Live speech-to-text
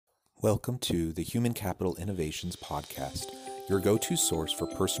Welcome to the Human Capital Innovations Podcast, your go-to source for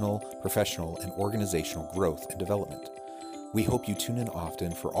personal, professional, and organizational growth and development. We hope you tune in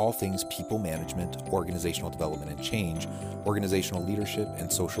often for all things people management, organizational development and change, organizational leadership,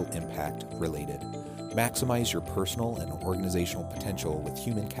 and social impact related. Maximize your personal and organizational potential with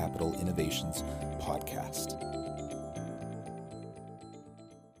Human Capital Innovations Podcast.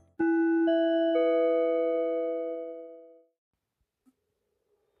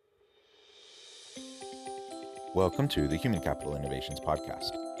 Welcome to the Human Capital Innovations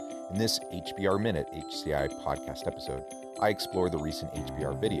Podcast. In this HBR Minute HCI podcast episode, I explore the recent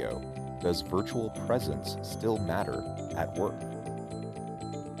HBR video, Does Virtual Presence Still Matter at Work?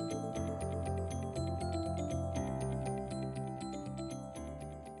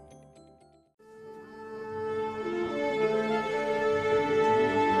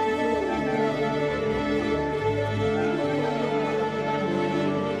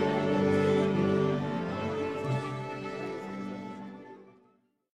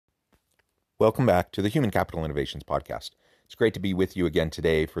 Welcome back to the Human Capital Innovations Podcast. It's great to be with you again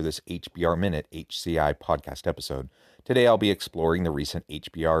today for this HBR Minute HCI podcast episode. Today I'll be exploring the recent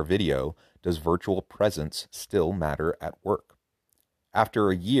HBR video, Does Virtual Presence Still Matter at Work? After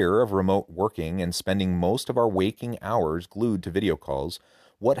a year of remote working and spending most of our waking hours glued to video calls,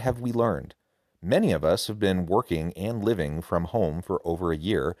 what have we learned? Many of us have been working and living from home for over a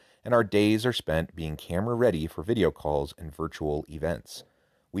year, and our days are spent being camera ready for video calls and virtual events.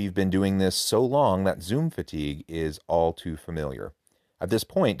 We've been doing this so long that Zoom fatigue is all too familiar. At this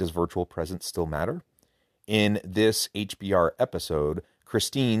point, does virtual presence still matter? In this HBR episode,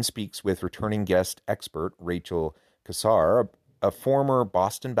 Christine speaks with returning guest expert Rachel Kassar, a former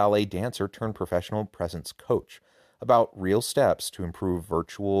Boston Ballet dancer turned professional presence coach, about real steps to improve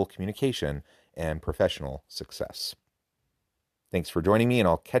virtual communication and professional success. Thanks for joining me, and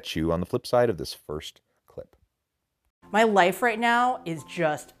I'll catch you on the flip side of this first clip. My life right now is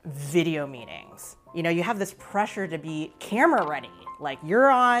just video meetings. You know, you have this pressure to be camera ready. Like you're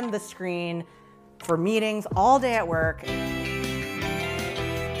on the screen for meetings all day at work.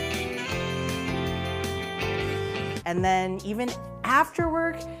 And then even after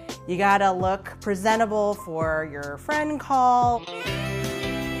work, you gotta look presentable for your friend call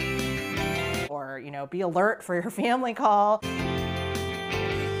or, be alert for your family call.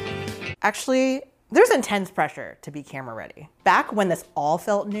 Actually, there's intense pressure to be camera ready. Back when this all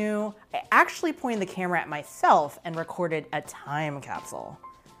felt new, I actually pointed the camera at myself and recorded a time capsule.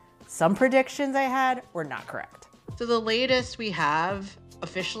 Some predictions I had were not correct. So the latest we have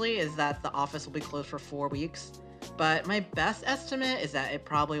officially is that the office will be closed for 4 weeks, but my best estimate is that it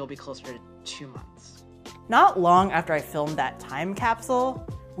probably will be closer to 2 months. Not long after I filmed that time capsule,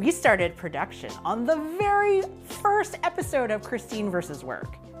 we started production on the very first episode of Christine versus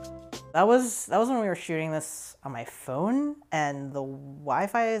Work. That was when we were shooting this on my phone, and the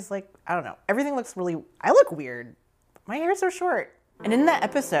Wi-Fi is like, I don't know, everything looks I look weird. My hair's so short. And in that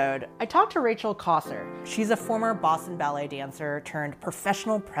episode, I talked to Rachel Kassar. She's a former Boston Ballet dancer turned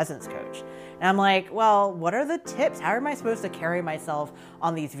professional presence coach. And I'm like, well, what are the tips? How am I supposed to carry myself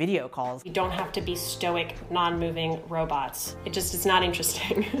on these video calls? You don't have to be stoic, non-moving robots. It's not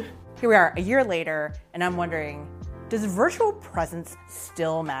interesting. Here we are a year later, and I'm wondering, does virtual presence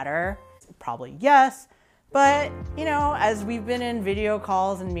still matter? Probably yes, but as we've been in video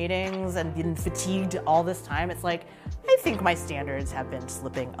calls and meetings and been fatigued all this time, it's like, I think my standards have been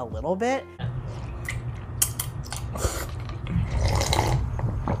slipping a little bit.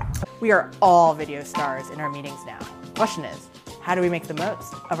 We are all video stars in our meetings now. Question is, how do we make the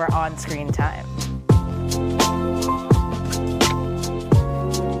most of our on-screen time?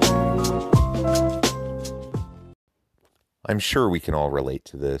 I'm sure we can all relate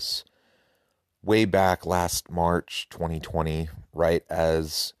to this. Way back last March 2020, right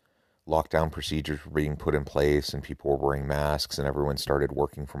as lockdown procedures were being put in place and people were wearing masks and everyone started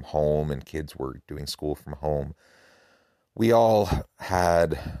working from home and kids were doing school from home, we all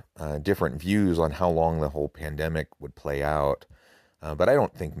had different views on how long the whole pandemic would play out. But I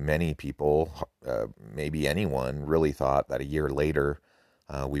don't think many people, maybe anyone, really thought that a year later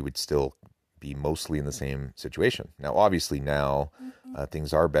we would still be mostly in the same situation. Now, obviously now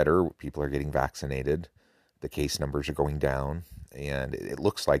things are better. People are getting vaccinated. The case numbers are going down. And it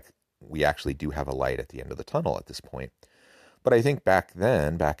looks like we actually do have a light at the end of the tunnel at this point. But I think back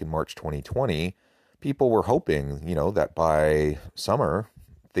then, back in March 2020, people were hoping, that by summer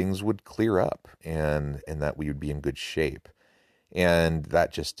things would clear up and that we would be in good shape. And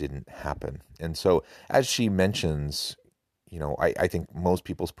that just didn't happen. And so as she mentions, I think most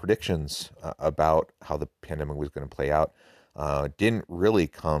people's predictions about how the pandemic was going to play out didn't really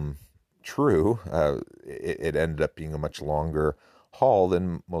come true. It ended up being a much longer haul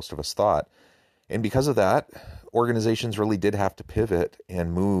than most of us thought. And because of that, organizations really did have to pivot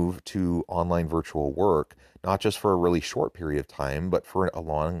and move to online virtual work, not just for a really short period of time, but for a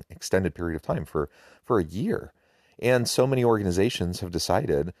long, extended period of time, for a year. And so many organizations have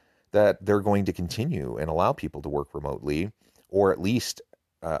decided that they're going to continue and allow people to work remotely, or at least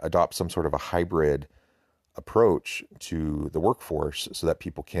adopt some sort of a hybrid approach to the workforce so that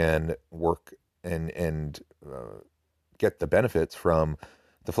people can work and get the benefits from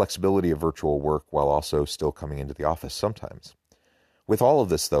the flexibility of virtual work while also still coming into the office sometimes. With all of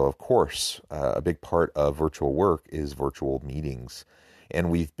this, though, of course, a big part of virtual work is virtual meetings.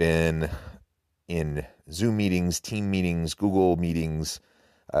 And we've been in Zoom meetings, team meetings, Google meetings.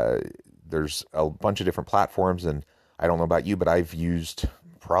 There's a bunch of different platforms. And I don't know about you, but I've used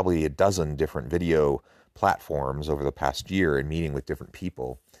probably a dozen different video platforms over the past year in meeting with different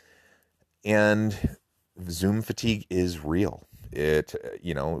people. And Zoom fatigue is real.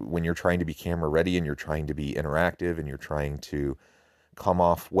 When you're trying to be camera ready and you're trying to be interactive and you're trying to come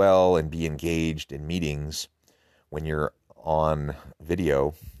off well and be engaged in meetings, when you're on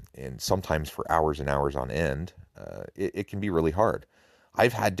video and sometimes for hours and hours on end, it can be really hard.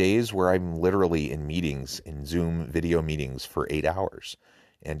 I've had days where I'm literally in meetings, in Zoom video meetings for 8 hours,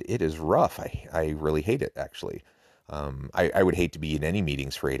 and it is rough. I really hate it, actually. I would hate to be in any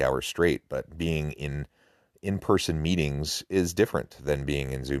meetings for 8 hours straight, but being in-person meetings is different than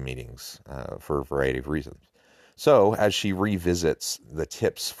being in Zoom meetings for a variety of reasons. So as she revisits the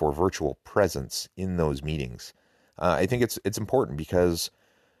tips for virtual presence in those meetings, I think it's important because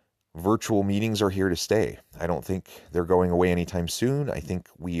virtual meetings are here to stay. I don't think they're going away anytime soon. I think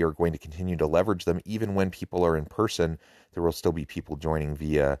we are going to continue to leverage them. Even when people are in person, there will still be people joining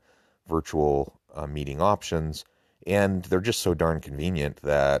via virtual meeting options. And they're just so darn convenient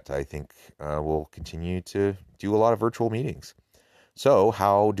that I think we'll continue to do a lot of virtual meetings. So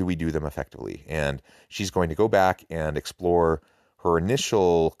how do we do them effectively? And she's going to go back and explore her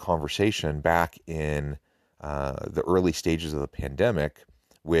initial conversation back in the early stages of the pandemic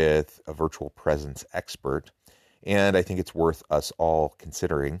with a virtual presence expert. And I think it's worth us all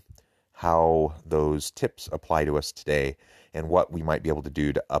considering how those tips apply to us today and what we might be able to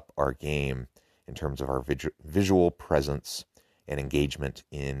do to up our game in terms of our visual presence and engagement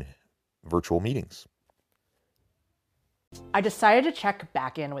in virtual meetings. I decided to check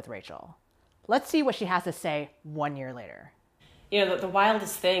back in with Rachel. Let's see what she has to say 1 year later. The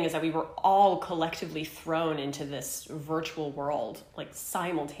wildest thing is that we were all collectively thrown into this virtual world, like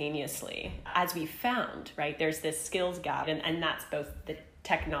simultaneously, as we found, right? There's this skills gap, and that's both the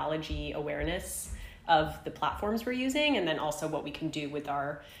technology awareness of the platforms we're using, and then also what we can do with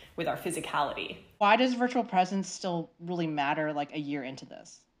our physicality. Why does virtual presence still really matter like a year into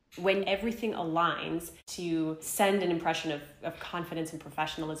this? When everything aligns to send an impression of confidence and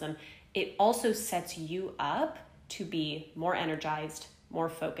professionalism, it also sets you up to be more energized, more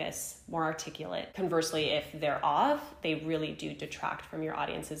focused, more articulate. Conversely, if they're off, they really do detract from your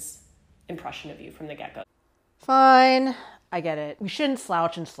audience's impression of you from the get-go. Fine, I get it. We shouldn't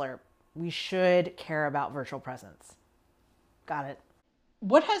slouch and slurp. We should care about virtual presence. Got it.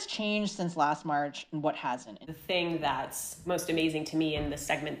 What has changed since last March and what hasn't? The thing that's most amazing to me in the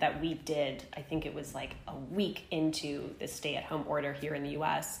segment that we did, I think it was like a week into the stay-at-home order here in the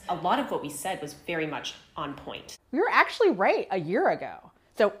US, a lot of what we said was very much on point. We were actually right a year ago.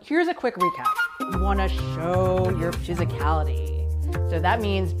 So here's a quick recap. You want to show your physicality. So that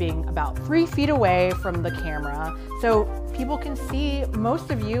means being about 3 feet away from the camera so people can see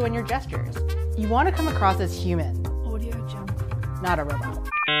most of you and your gestures. You want to come across as human. Audio jump. Not a robot.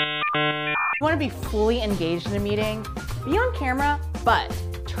 You want to be fully engaged in a meeting, be on camera, but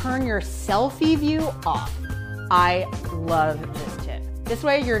turn your selfie view off. I love this tip. This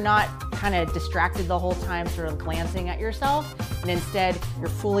way you're not kind of distracted the whole time sort of glancing at yourself, and instead you're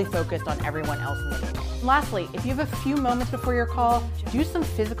fully focused on everyone else in the meeting. And lastly, if you have a few moments before your call, do some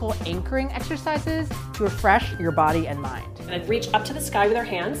physical anchoring exercises to refresh your body and mind. And then reach up to the sky with our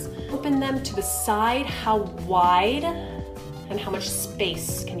hands, open them to the side. How wide and how much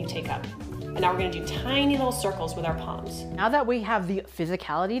space can you take up? And now we're gonna do tiny little circles with our palms. Now that we have the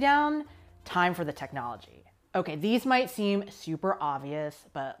physicality down, time for the technology. Okay, these might seem super obvious,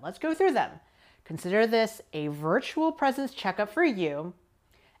 but let's go through them. Consider this a virtual presence checkup for you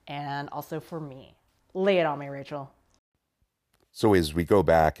and also for me. Lay it on me, Rachel. So as we go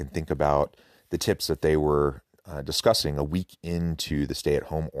back and think about the tips that they were discussing a week into the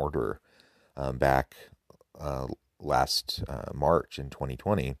stay-at-home order back last March in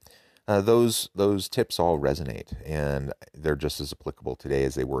 2020, those tips all resonate, and they're just as applicable today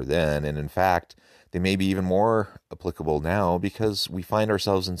as they were then. And in fact, they may be even more applicable now because we find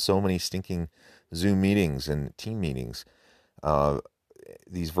ourselves in so many stinking Zoom meetings and team meetings.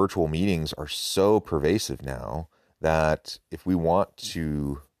 These virtual meetings are so pervasive now that if we want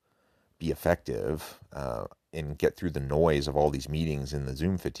to be effective and get through the noise of all these meetings and the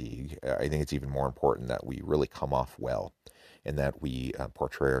Zoom fatigue, I think it's even more important that we really come off well and that we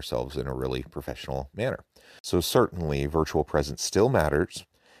portray ourselves in a really professional manner. So certainly virtual presence still matters.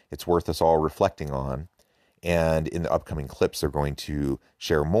 It's worth us all reflecting on. And in the upcoming clips, they're going to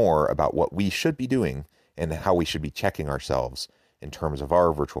share more about what we should be doing and how we should be checking ourselves in terms of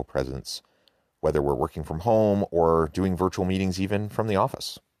our virtual presence, whether we're working from home or doing virtual meetings even from the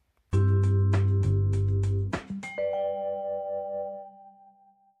office.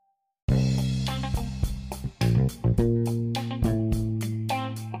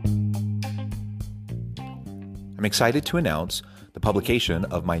 I'm excited to announce the publication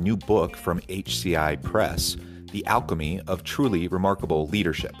of my new book from HCI Press, The Alchemy of Truly Remarkable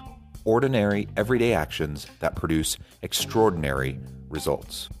Leadership: Ordinary, Everyday Actions That Produce Extraordinary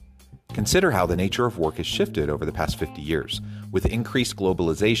Results. Consider how the nature of work has shifted over the past 50 years. With increased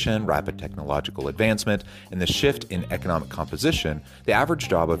globalization, rapid technological advancement, and the shift in economic composition, the average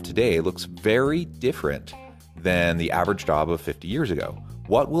job of today looks very different than the average job of 50 years ago.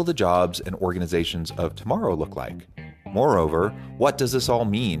 What will the jobs and organizations of tomorrow look like? Moreover, what does this all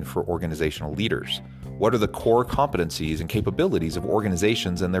mean for organizational leaders? What are the core competencies and capabilities of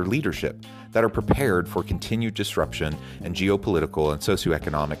organizations and their leadership that are prepared for continued disruption and geopolitical and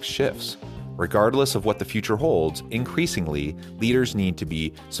socioeconomic shifts? Regardless of what the future holds, increasingly, leaders need to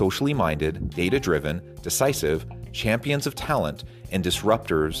be socially minded, data-driven, decisive, champions of talent, and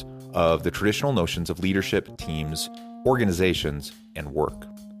disruptors of the traditional notions of leadership, teams, organizations, and work.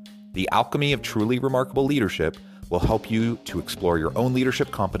 The Alchemy of Truly Remarkable Leadership will help you to explore your own leadership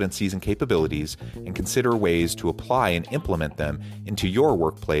competencies and capabilities and consider ways to apply and implement them into your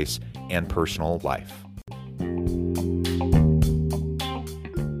workplace and personal life.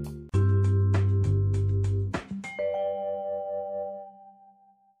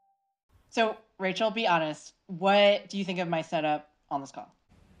 So, Rachel, be honest. What do you think of my setup on this call?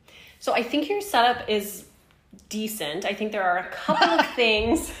 So I think your setup is decent. I think there are a couple of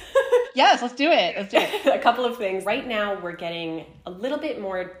things. Yes, let's do it. Let's do it. A couple of things. Right now, we're getting a little bit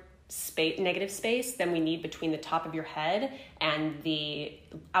more space, negative space than we need between the top of your head and the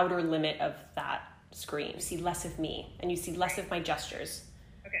outer limit of that screen. You see less of me and you see less of my gestures.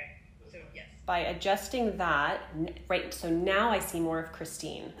 Okay, so yes. By adjusting that, right, so now I see more of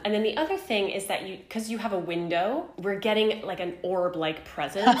Christine. And then the other thing is that because you have a window, we're getting like an orb-like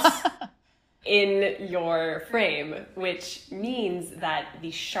presence in your frame, which means that the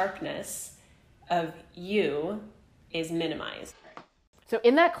sharpness of you is minimized. So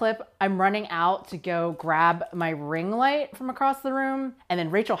in that clip, I'm running out to go grab my ring light from across the room. And then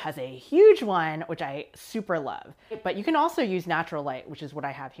Rachel has a huge one, which I super love. But you can also use natural light, which is what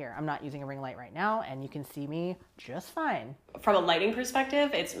I have here. I'm not using a ring light right now, and you can see me just fine. From a lighting perspective,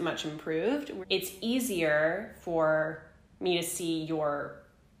 it's much improved. It's easier for me to see your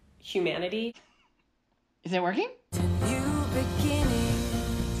humanity. Is it working?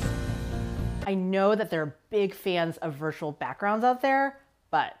 I know that there are big fans of virtual backgrounds out there,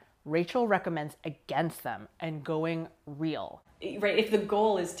 but Rachel recommends against them and going real. Right, if the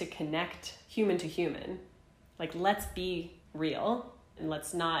goal is to connect human to human, like let's be real and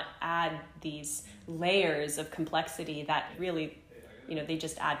let's not add these layers of complexity that really, they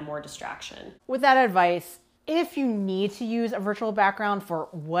just add more distraction. With that advice, if you need to use a virtual background for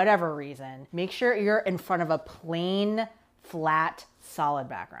whatever reason, make sure you're in front of a plain, flat, solid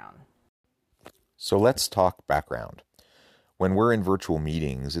background. So let's talk background. When we're in virtual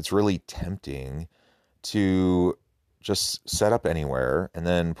meetings, it's really tempting to just set up anywhere and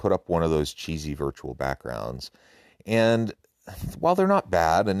then put up one of those cheesy virtual backgrounds. And while they're not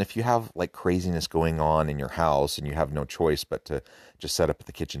bad, and if you have like craziness going on in your house and you have no choice but to just set up at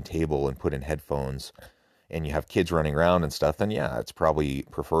the kitchen table and put in headphones and you have kids running around and stuff, then yeah, it's probably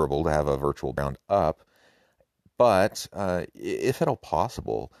preferable to have a virtual background up. But if at all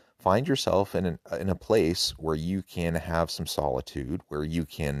possible, find yourself in a place where you can have some solitude, where you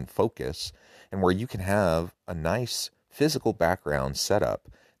can focus, and where you can have a nice physical background set up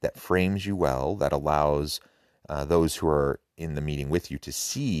that frames you well, that allows those who are in the meeting with you to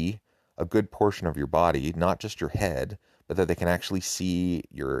see a good portion of your body, not just your head, but that they can actually see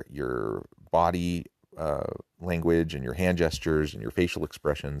your body language and your hand gestures and your facial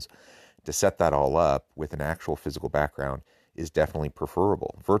expressions. To set that all up with an actual physical background is definitely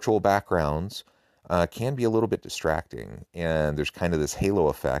preferable. Virtual backgrounds can be a little bit distracting, and there's kind of this halo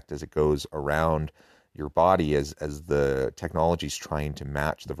effect as it goes around your body as the technology's trying to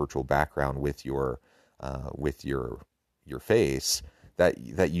match the virtual background with your face,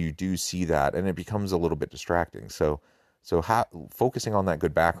 that you do see that, and it becomes a little bit distracting. So focusing on that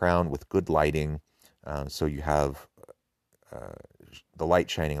good background with good lighting, so you have the light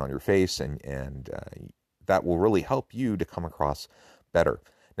shining on your face, and that will really help you to come across better.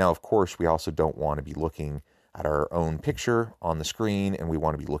 Now, of course, we also don't want to be looking at our own picture on the screen, and we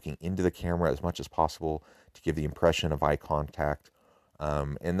want to be looking into the camera as much as possible to give the impression of eye contact.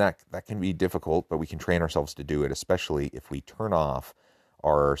 And that can be difficult, but we can train ourselves to do it, especially if we turn off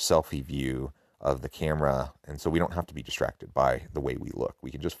our selfie view of the camera, and so we don't have to be distracted by the way we look.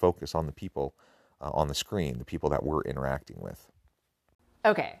 We can just focus on the people on the screen, the people that we're interacting with.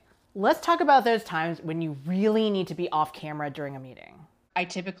 Okay, let's talk about those times when you really need to be off camera during a meeting. I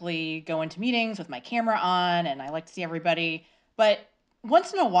typically go into meetings with my camera on and I like to see everybody, but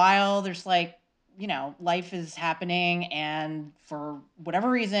once in a while there's life is happening and for whatever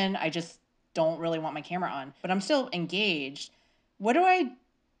reason, I just don't really want my camera on, but I'm still engaged. What do I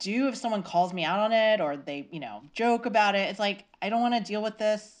do if someone calls me out on it or they, joke about it? It's like, I don't want to deal with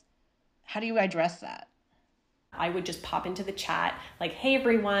this. How do you address that? I would just pop into the chat like, hey,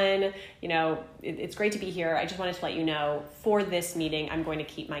 everyone, it's great to be here. I just wanted to let you know for this meeting, I'm going to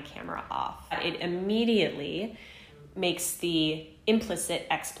keep my camera off. It immediately makes the implicit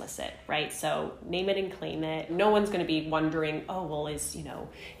explicit, right? So name it and claim it. No one's going to be wondering, oh, well,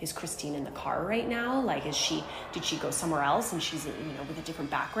 is Christine in the car right now? Like, did she go somewhere else and she's, with a different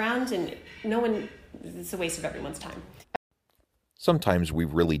background? And it's a waste of everyone's time. Sometimes we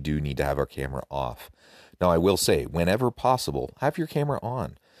really do need to have our camera off. Now, I will say, whenever possible, have your camera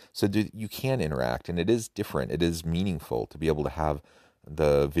on so that you can interact. And it is different. It is meaningful to be able to have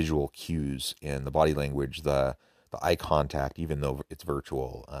the visual cues and the body language, the eye contact, even though it's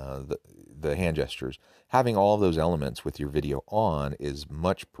virtual, the hand gestures. Having all of those elements with your video on is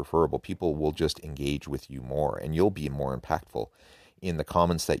much preferable. People will just engage with you more, and you'll be more impactful in the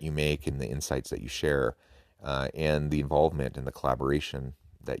comments that you make and the insights that you share, and the involvement and the collaboration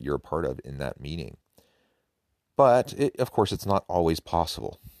that you're a part of in that meeting. But, of course, it's not always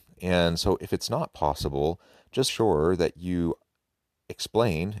possible. And so if it's not possible, just sure that you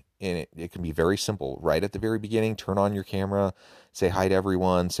explain, and it can be very simple. Right at the very beginning, turn on your camera, say hi to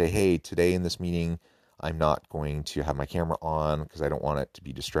everyone, say, hey, today in this meeting, I'm not going to have my camera on because I don't want it to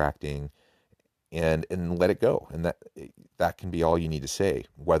be distracting, and let it go. And that can be all you need to say,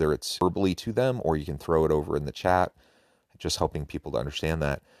 whether it's verbally to them or you can throw it over in the chat, just helping people to understand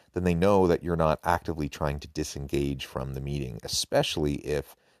that. Then they know that you're not actively trying to disengage from the meeting, especially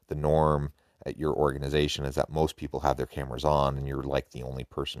if the norm at your organization is that most people have their cameras on and you're like the only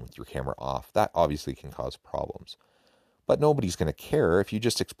person with your camera off. That obviously can cause problems. But nobody's going to care if you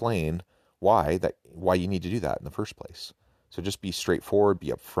just explain why you need to do that in the first place. So just be straightforward, be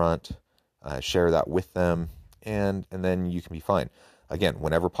upfront, share that with them, and then you can be fine. Again,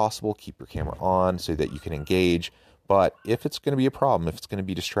 whenever possible, keep your camera on so that you can engage. But if it's going to be a problem, if it's going to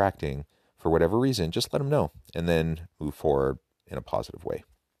be distracting for whatever reason, just let them know and then move forward in a positive way.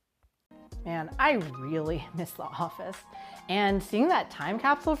 Man, I really miss the office. And seeing that time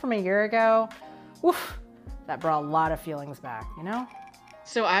capsule from a year ago, that brought a lot of feelings back,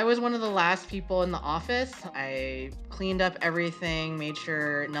 So I was one of the last people in the office. I cleaned up everything, made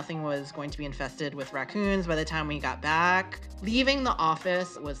sure nothing was going to be infested with raccoons by the time we got back. Leaving the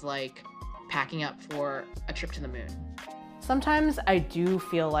office was like packing up for a trip to the moon. Sometimes I do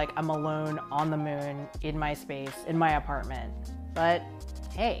feel like I'm alone on the moon in my space, in my apartment. But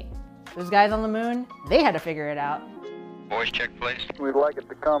hey, those guys on the moon, they had to figure it out. Voice check, please. We'd like it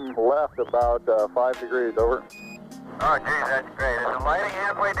to come left about 5 degrees, over. Oh, geez, that's great. Is the lighting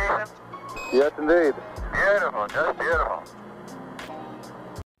halfway decent? Yes, indeed. Beautiful, just beautiful.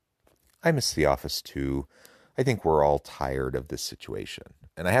 I miss the office too. I think we're all tired of this situation.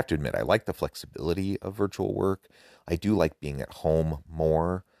 And I have to admit, I like the flexibility of virtual work. I do like being at home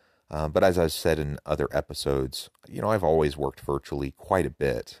more. But as I've said in other episodes, I've always worked virtually quite a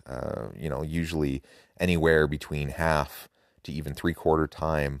bit. Usually anywhere between half to even 3/4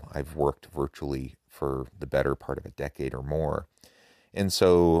 time, I've worked virtually for the better part of a decade or more. And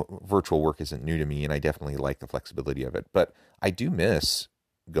so virtual work isn't new to me, and I definitely like the flexibility of it. But I do miss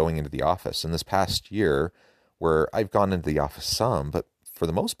going into the office. In this past year, where I've gone into the office some, but for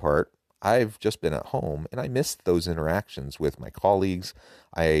the most part, I've just been at home, and I miss those interactions with my colleagues.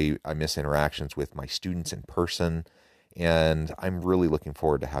 I miss interactions with my students in person, and I'm really looking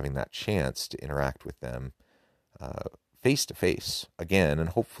forward to having that chance to interact with them face-to-face again, and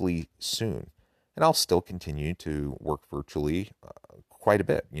hopefully soon. And I'll still continue to work virtually quite a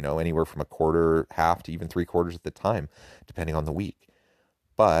bit, anywhere from a quarter, half to even 3/4 of the time, depending on the week.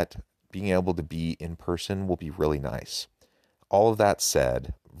 But being able to be in person will be really nice. All of that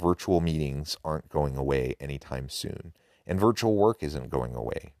said, virtual meetings aren't going away anytime soon, and virtual work isn't going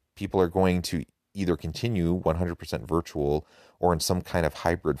away. People are going to either continue 100% virtual or in some kind of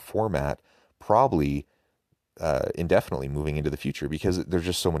hybrid format, probably indefinitely moving into the future, because there's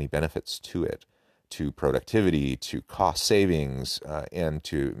just so many benefits to it, to productivity, to cost savings, and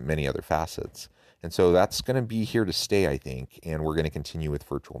to many other facets. And so that's going to be here to stay, I think, and we're going to continue with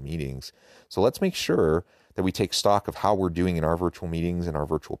virtual meetings. So let's make sure that we take stock of how we're doing in our virtual meetings and our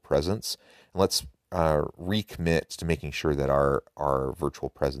virtual presence, and let's recommit to making sure that our virtual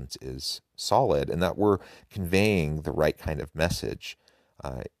presence is solid and that we're conveying the right kind of message,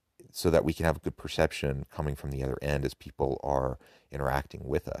 so that we can have a good perception coming from the other end as people are interacting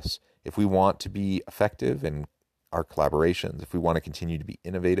with us. If we want to be effective in our collaborations, if we want to continue to be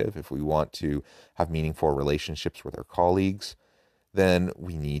innovative, if we want to have meaningful relationships with our colleagues, then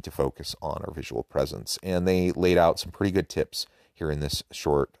we need to focus on our visual presence. And they laid out some pretty good tips here in this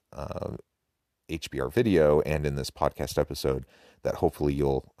short HBR video and in this podcast episode that hopefully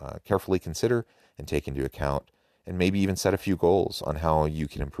you'll carefully consider and take into account, and maybe even set a few goals on how you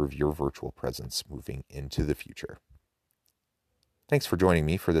can improve your virtual presence moving into the future. Thanks for joining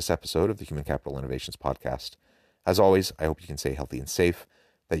me for this episode of the Human Capital Innovations Podcast. As always, I hope you can stay healthy and safe,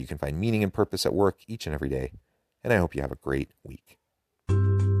 that you can find meaning and purpose at work each and every day, and I hope you have a great week.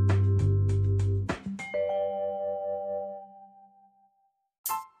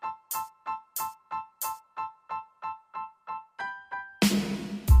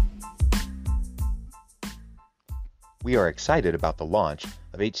 We are excited about the launch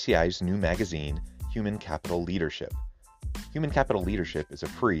of HCI's new magazine, Human Capital Leadership. Human Capital Leadership is a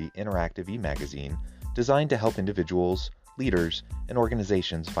free, interactive e-magazine designed to help individuals, leaders, and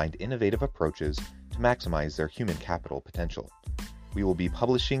organizations find innovative approaches to maximize their human capital potential. We will be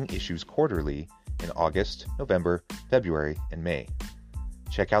publishing issues quarterly in August, November, February, and May.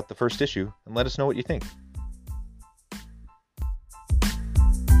 Check out the first issue and let us know what you think.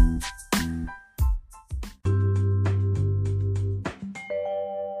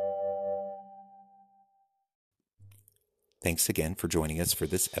 Thanks again for joining us for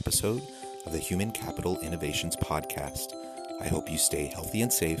this episode of the Human Capital Innovations Podcast. I hope you stay healthy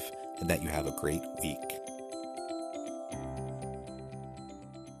and safe and that you have a great week.